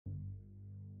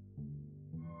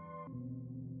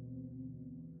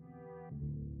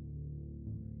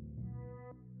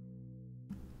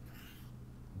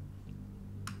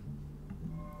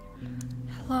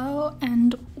Hello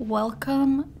and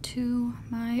welcome to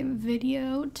my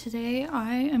video. Today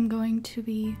I am going to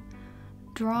be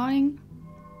drawing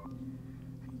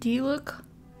Diluc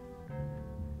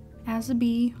as a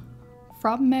bee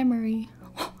from memory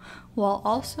while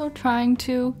also trying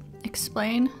to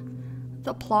explain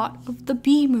the plot of the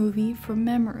Bee movie from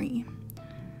memory.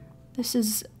 This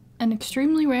is an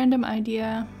extremely random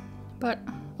idea, but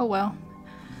oh well.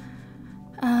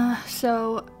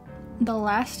 So the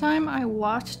last time I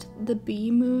watched the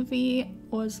Bee movie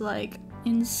was like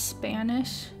in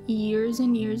Spanish years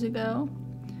and years ago.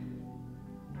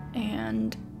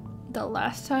 And the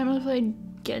last time I played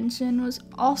Genshin was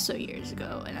also years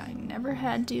ago, and I never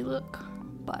had Diluc,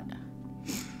 but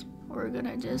we're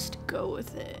gonna just go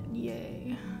with it.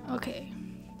 Yay. Okay.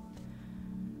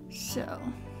 So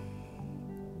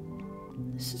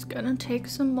this is gonna take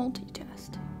some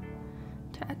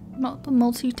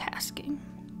multitasking.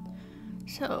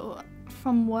 So,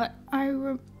 from what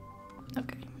I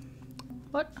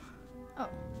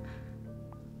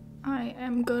I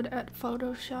am good at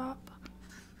Photoshop.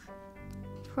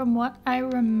 From what I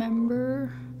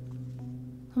remember,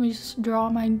 let me just draw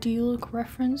my Diluc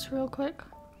reference real quick.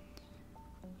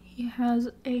 He has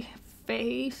a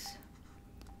face.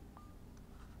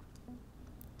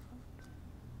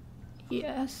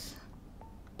 Yes.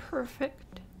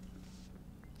 Perfect.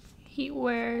 He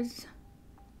wears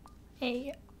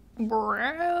a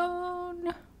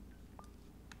brown,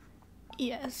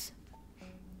 yes,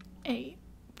 a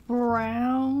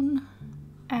brown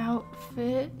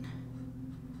outfit.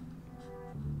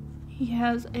 He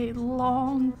has a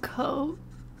long coat.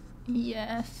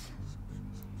 Yes.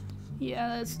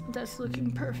 Yeah, that's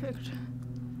looking perfect.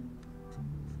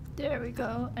 There we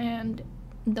go. And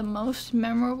the most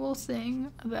memorable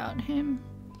thing about him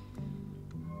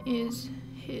is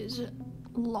his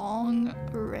long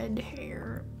red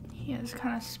hair. He has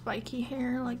kind of spiky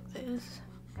hair like this,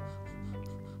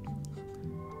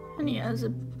 and he has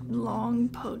a long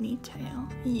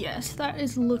ponytail. Yes, that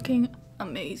is looking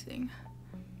amazing.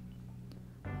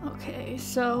 Okay,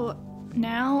 so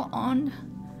now on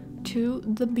to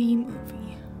the Bee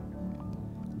movie.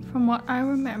 From what I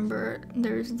remember,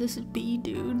 there's this bee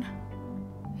dude.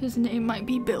 His name might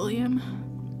be Billiam,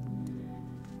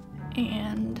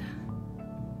 and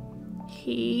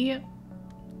he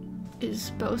is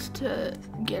supposed to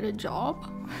get a job.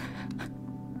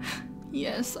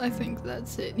 Yes, I think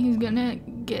that's it. He's gonna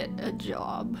get a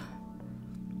job.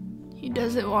 He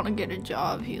doesn't want to get a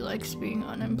job. He likes being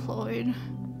unemployed.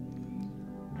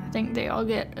 I think they all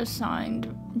get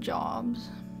assigned jobs.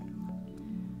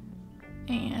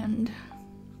 And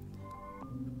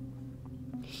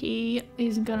he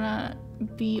is gonna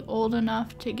be old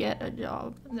enough to get a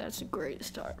job. That's a great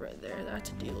start right there. That's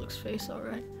Diluc's face,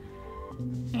 alright.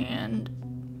 And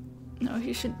no,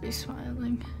 he shouldn't be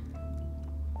smiling.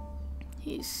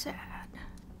 He's sad.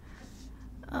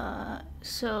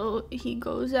 So he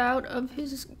goes out of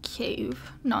his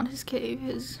cave, not his cave,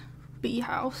 his bee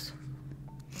house.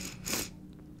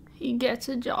 He gets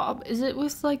a job. Is it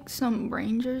with like some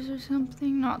rangers or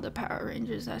something? Not the Power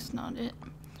Rangers, that's not it.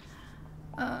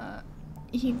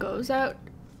 He goes out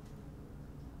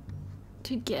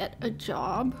to get a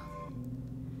job.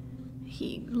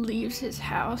 He leaves his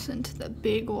house into the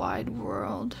big wide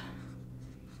world.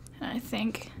 And I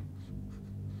think,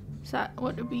 is that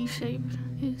what a bee shape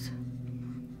is?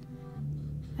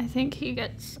 I think he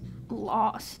gets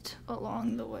lost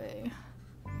along the way.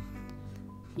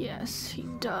 Yes, he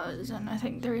does. And I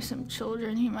think there are some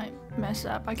children he might mess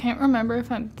up. I can't remember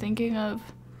if I'm thinking of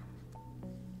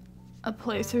a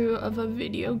playthrough of a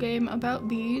video game about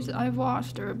bees I've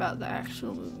watched or about the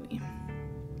actual movie.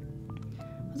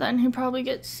 But then he probably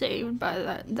gets saved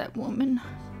by that woman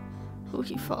who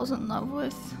he falls in love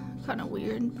with. Kind of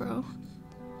weird, bro.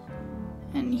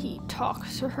 And he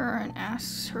talks to her and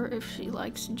asks her if she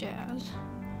likes jazz.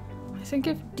 I think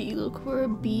if Diluc were a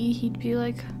bee, he'd be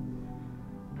like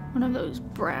one of those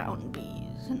brown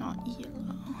bees, not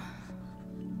yellow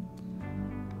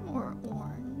or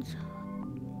orange.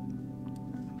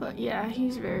 But yeah, he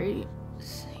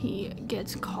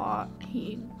gets caught.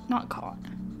 Not caught.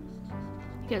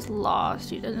 He gets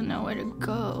lost. He doesn't know where to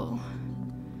go.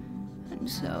 And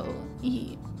so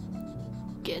he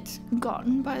gets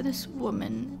gotten by this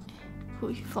woman who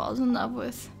he falls in love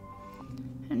with.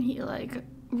 And he like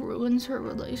ruins her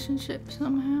relationship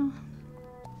somehow.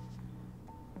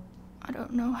 I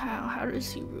don't know how. How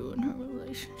does he ruin her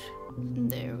relationship?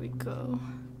 There we go.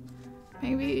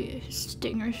 Maybe his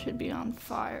stinger should be on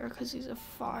fire because he's a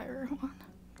fire one.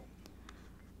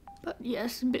 But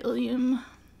yes, Billiam,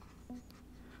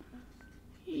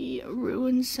 he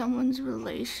ruins someone's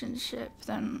relationship,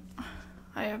 then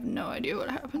I have no idea what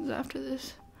happens after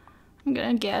this. I'm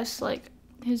gonna guess, like,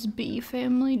 his bee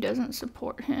family doesn't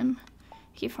support him.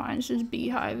 He finds his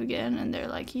beehive again, and they're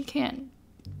like, you can't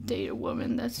date a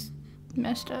woman that's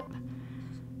messed up.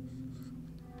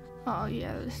 Oh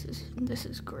yeah, this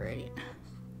is great.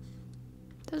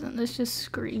 Doesn't this just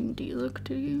scream Diluc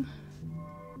to you?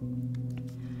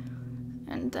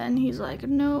 And then he's like,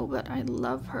 no, but I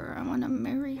love her. I want to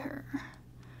marry her.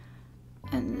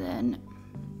 And then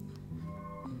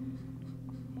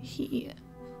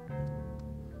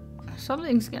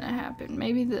something's gonna happen.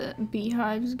 Maybe the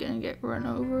beehive's gonna get run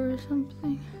over or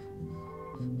something.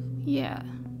 Yeah,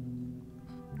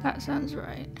 that sounds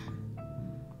right.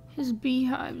 His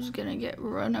beehive's gonna get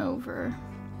run over.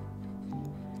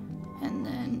 And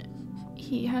then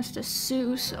he has to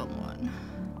sue someone.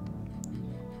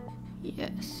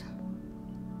 Yes.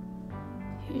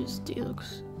 Here's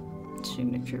Diluc's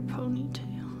signature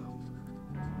ponytail.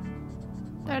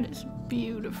 That is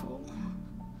beautiful.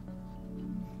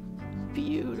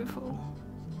 Beautiful.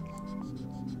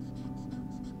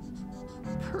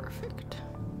 Perfect.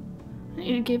 I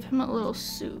need to give him a little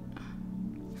suit.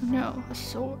 No, a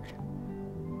sword.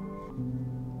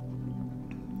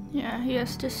 Yeah, he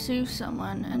has to sue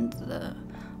someone, and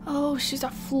oh, she's a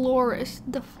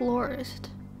florist. The florist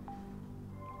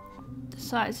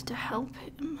decides to help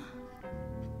him.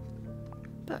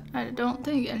 But I don't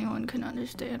think anyone can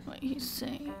understand what he's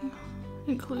saying,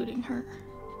 including her.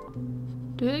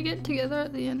 Do they get together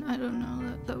at the end? I don't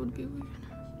know. That would be weird.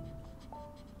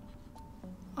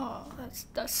 Oh,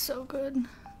 that's so good.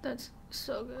 That's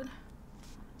so good.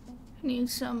 I need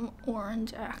some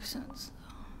orange accents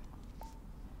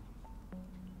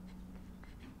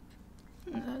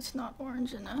though. That's not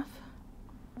orange enough.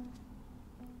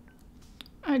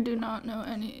 I do not know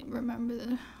any.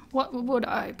 Remember what would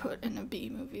I put in a B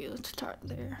movie? Let's start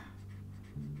there.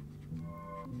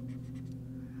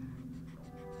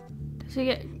 Does he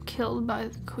get killed by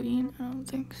the queen? I don't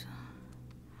think so.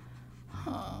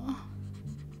 Oh.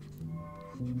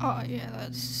 Oh yeah,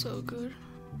 that's so good.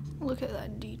 Look at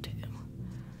that detail.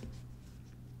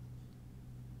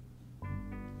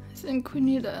 I think we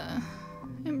need to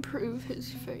improve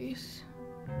his face.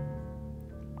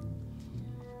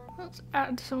 Let's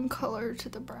add some color to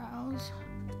the brows.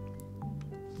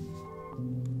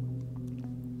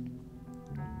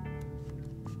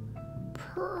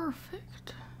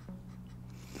 Perfect.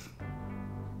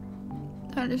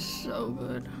 That is so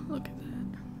good. Look at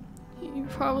that. He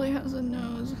probably has a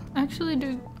nose. Actually,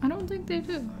 I don't think they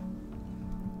do.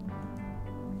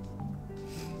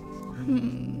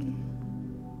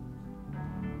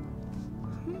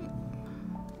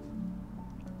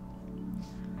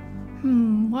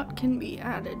 What can be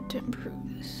added to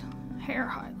improve this? Hair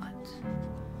highlights.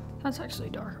 That's actually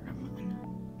darker than mine.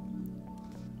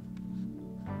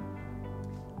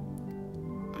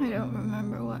 I don't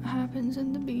remember what happens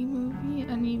in the B movie.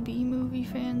 Any B movie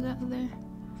fans out there?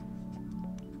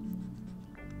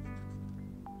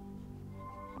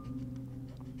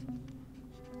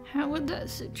 How would that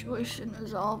situation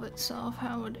resolve itself?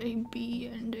 How would a bee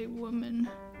and a woman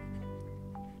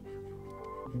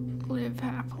live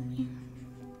happily?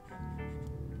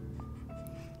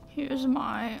 Here's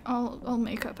I'll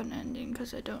make up an ending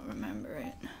because I don't remember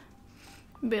it.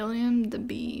 Billiam the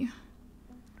bee,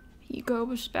 he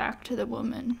goes back to the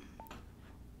woman.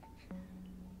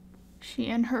 She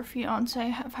and her fiance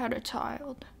have had a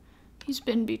child. He's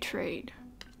been betrayed.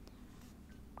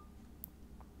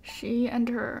 She and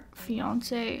her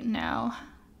fiance now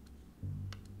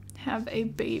have a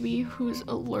baby who's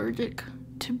allergic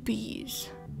to bees.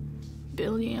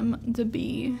 Billiam the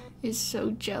bee is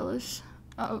so jealous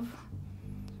of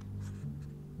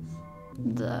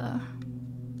the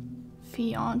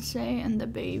fiance and the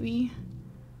baby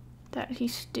that he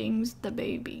stings the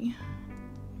baby.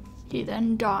 He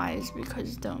then dies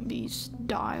because don't bees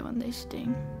die when they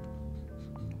sting.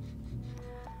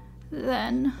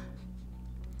 Then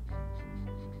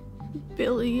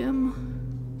Billiam,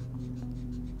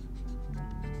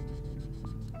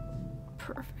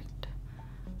 perfect.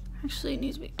 Actually, it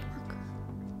needs to be darker.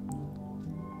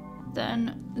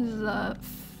 Then the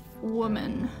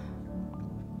woman,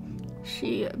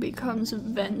 she becomes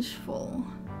vengeful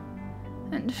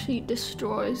and she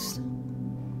destroys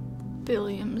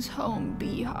Billiam's home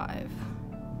beehive.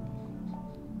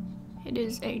 It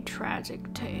is a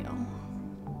tragic tale.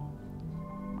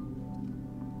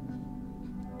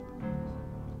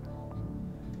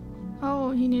 Oh,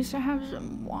 Oh, he needs to have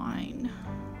some wine.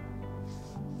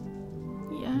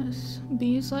 Yes,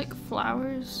 bees like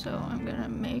flowers, so I'm gonna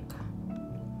make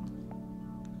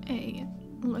a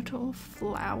little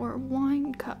flower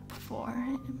wine cup for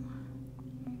him.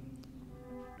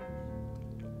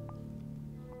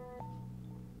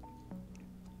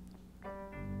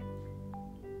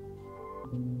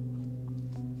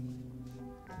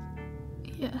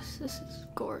 Yes, this is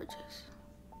gorgeous.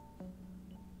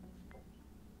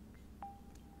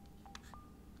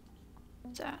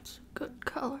 That's a good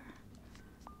color.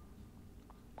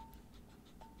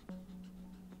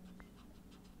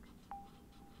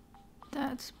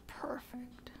 That's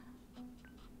perfect.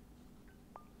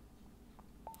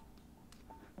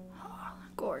 Oh,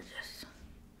 gorgeous.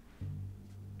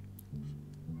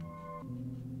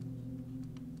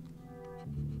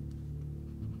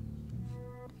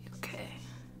 Okay.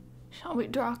 Shall we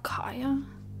draw Kaya?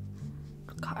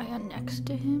 Kaya next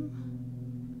to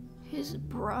him? His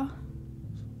bruh?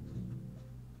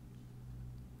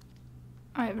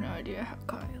 I have no idea how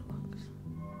Kaya looks.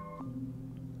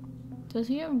 Does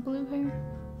he have blue hair?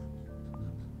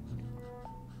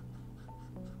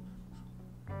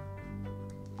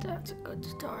 That's a good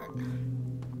start.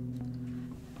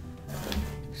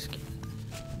 Excuse me.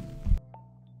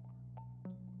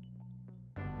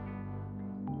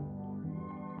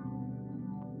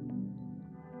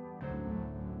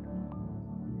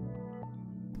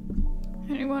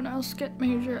 Anyone else get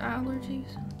major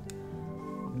allergies?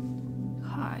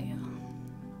 Kaya.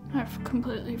 I've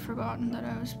completely forgotten that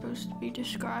I was supposed to be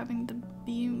describing the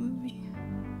Bee movie.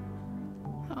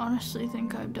 I honestly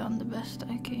think I've done the best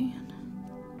I can.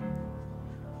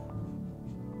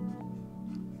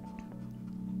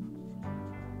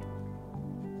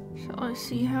 Shall I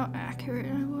see how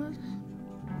accurate I was?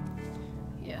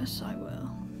 Yes, I will.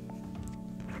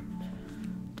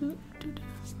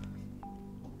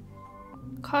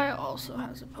 Kaya also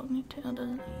has a ponytail,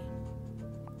 doesn't he?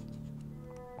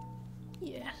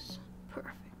 Yes,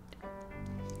 perfect.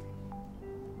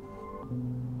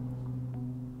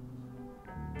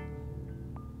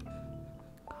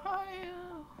 Kaya,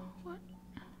 what?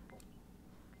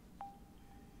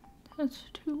 That's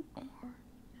too orange.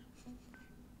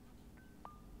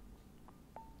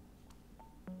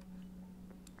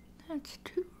 That's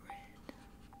too red.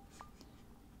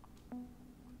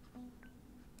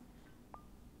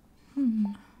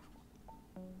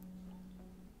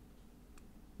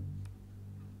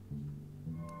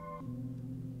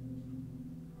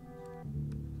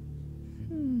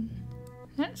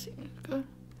 That seems good.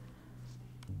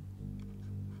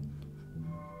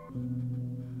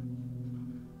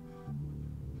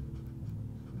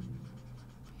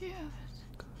 Yeah, that's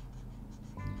good.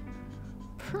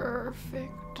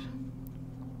 Perfect.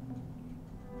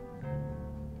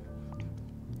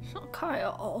 Shall Kaya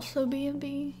also be a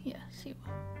bee? Yes, he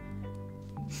will.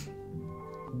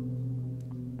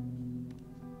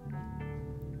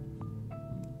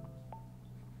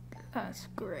 That's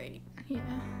great. Yeah,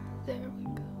 there we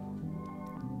go.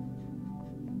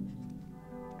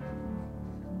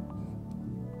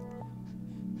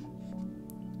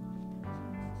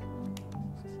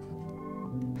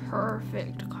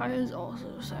 Perfect. Kaya's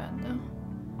also sad though.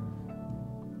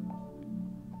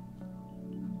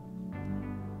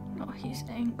 Oh, he's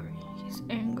angry. He's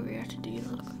angry at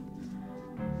Diluc.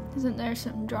 Isn't there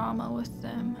some drama with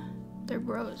them? They're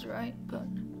bros, right? But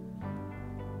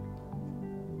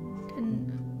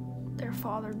didn't their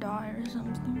father die or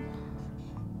something?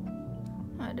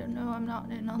 I don't know. I'm not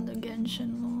in on the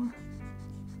Genshin lore.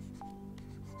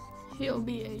 He'll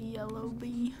be a yellow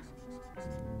bee.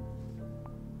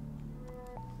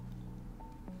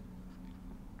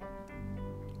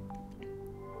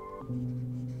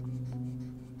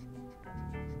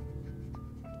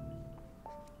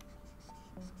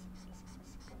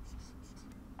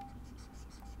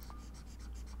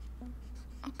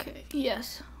 Okay,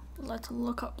 yes. Let's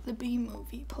look up the Bee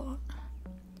movie plot.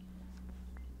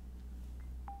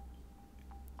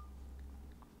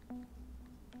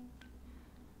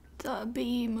 The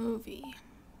Bee movie.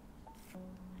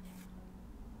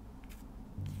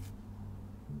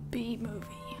 Bee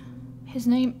movie. His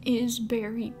name is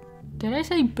Barry. Did I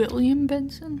say Billiam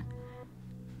Benson?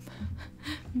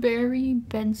 Barry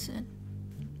Benson.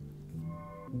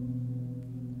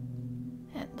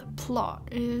 And the plot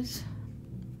is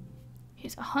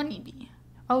he's a honeybee.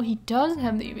 Oh, he does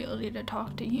have the ability to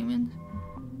talk to humans.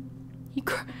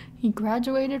 He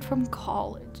graduated from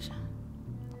college.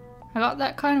 I got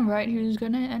that kind of right. He was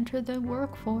gonna enter the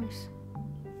workforce.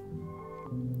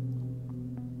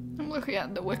 I'm looking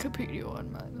at the Wikipedia one,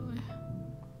 by the way.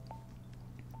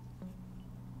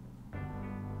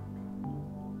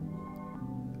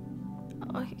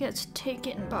 Oh, he gets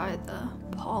taken by the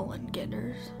pollen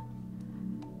getters.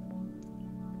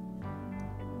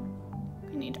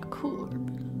 We need a cooler.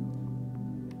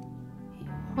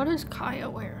 What does Kaya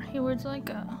wear? He wears like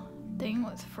a thing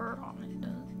with fur on it,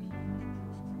 doesn't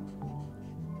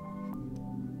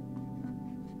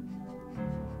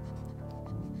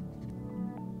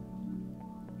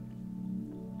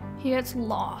he? He gets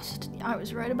lost. I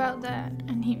was right about that.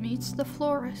 And he meets the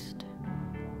florist.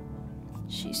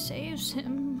 She saves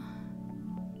him.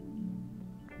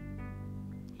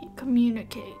 He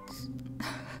communicates.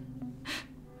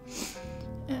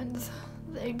 And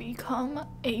they become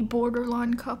a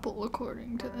borderline couple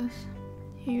according to this.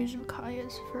 Here's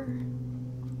Kaya's fur.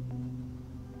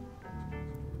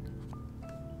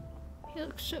 He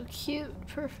looks so cute.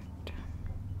 Perfect.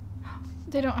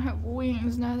 They don't have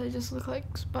wings now, they just look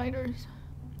like spiders.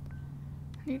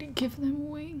 I need to give them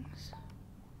wings.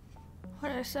 Why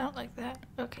did I sound like that?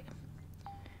 Okay.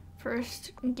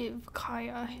 First, give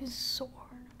Kaya his sword.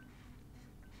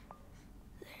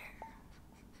 There.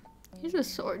 He's a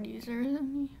sword user,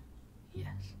 isn't he?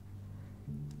 Yes.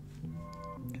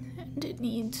 And it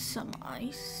needs some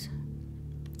ice.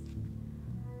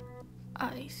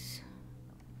 Ice.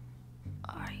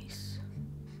 Ice.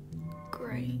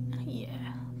 Great.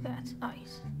 Yeah, that's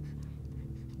ice.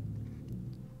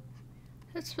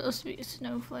 That's supposed to be a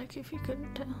snowflake if you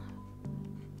couldn't tell.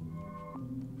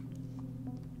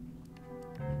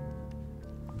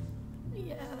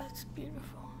 Yeah, that's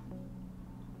beautiful.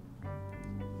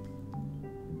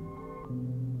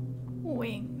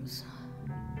 Wings.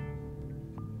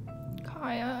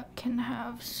 Kaya can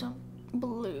have some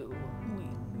blue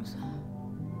wings.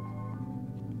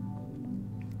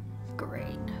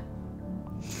 Great.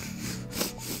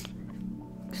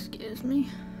 Excuse me.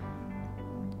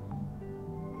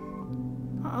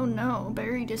 Oh no,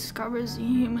 Barry discovers the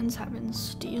humans have been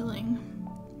stealing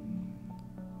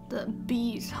the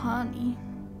bees' honey.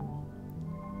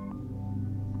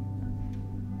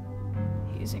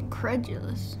 He's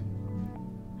incredulous.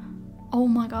 Oh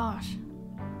my gosh.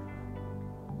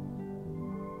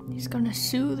 He's gonna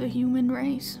sue the human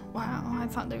race. Wow, I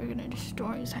thought they were gonna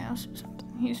destroy his house or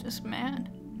something. He's just mad.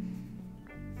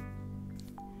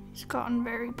 He's gotten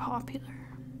very popular.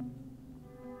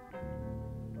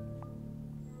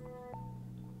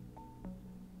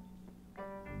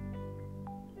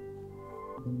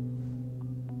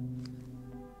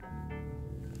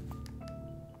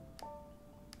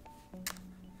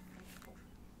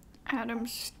 Adam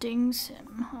stings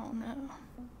him. Oh no.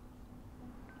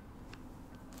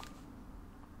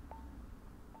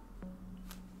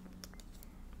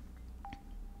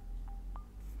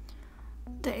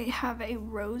 They have a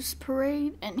rose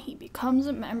parade and he becomes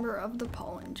a member of the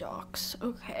Pollen Jocks.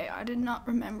 Okay, I did not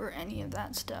remember any of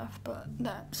that stuff, but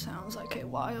that sounds like a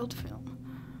wild film.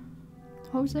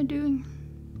 What was I doing?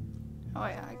 Oh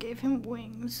yeah, I gave him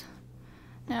wings.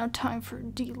 Now time for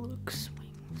Diluc's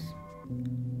wings.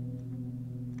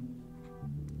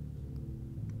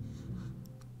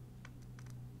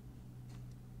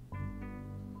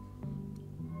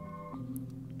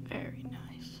 Very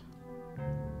nice.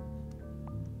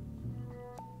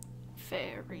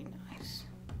 Very nice.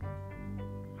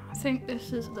 I think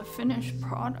this is the finished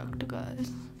product,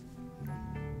 guys.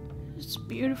 It's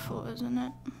beautiful, isn't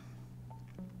it?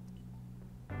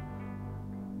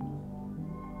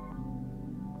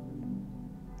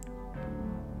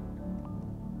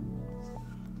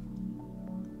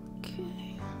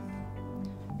 Okay.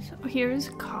 So here's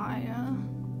Kaya.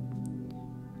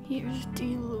 Here's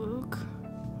Diluc.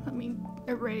 Let me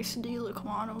erase Diluc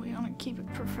model. We want to keep it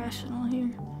professional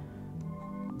here.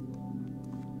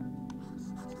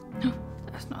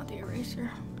 That's not the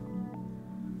eraser.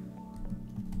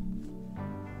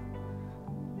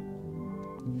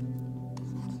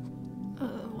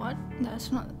 What?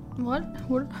 That's not. What?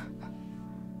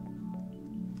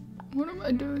 What am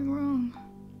I doing wrong?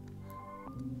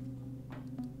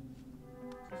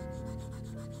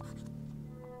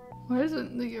 Why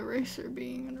isn't the eraser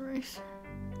being an eraser?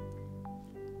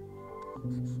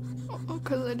 Oh,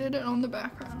 because I did it on the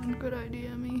background. Good idea,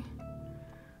 me.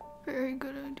 Very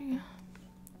good idea.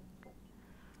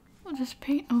 I'll just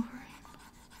paint over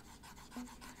it.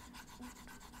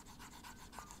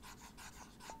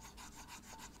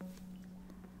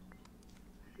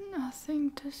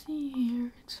 Nothing to see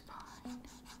here, it's fine.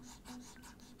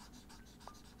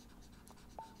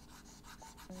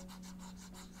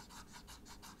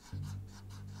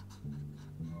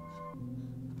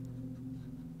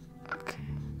 Okay.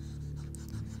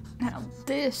 Now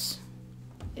this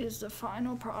is the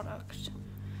final product.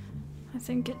 I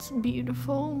think it's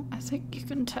beautiful. I think you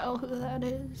can tell who that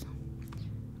is.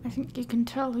 I think you can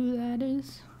tell who that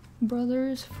is.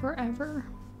 Brothers Forever.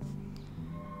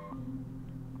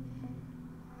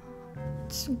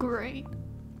 It's great.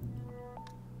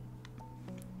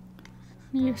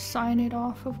 You sign it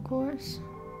off, of course.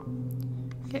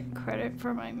 Get credit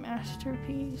for my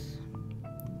masterpiece.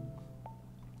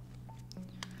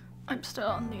 I'm still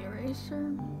on the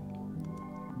eraser.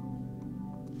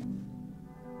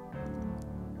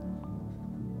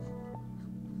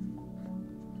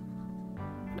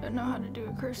 I don't know how to do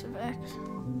a cursive X.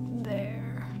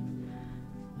 There.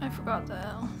 I forgot the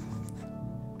L.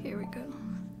 Here we go.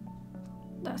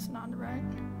 That's not right.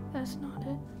 That's not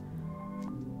it.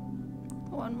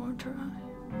 One more try.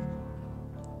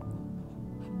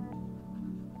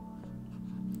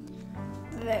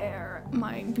 There.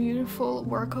 My beautiful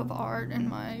work of art and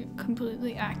my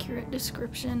completely accurate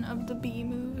description of the Bee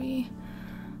movie.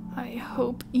 I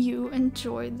hope you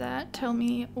enjoyed that. Tell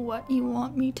me what you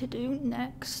want me to do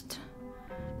next.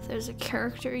 If there's a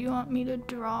character you want me to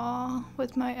draw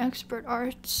with my expert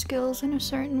art skills in a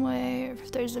certain way, or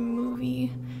if there's a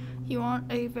movie you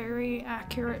want a very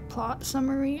accurate plot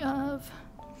summary of.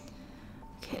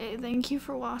 Okay, thank you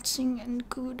for watching and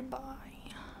goodbye.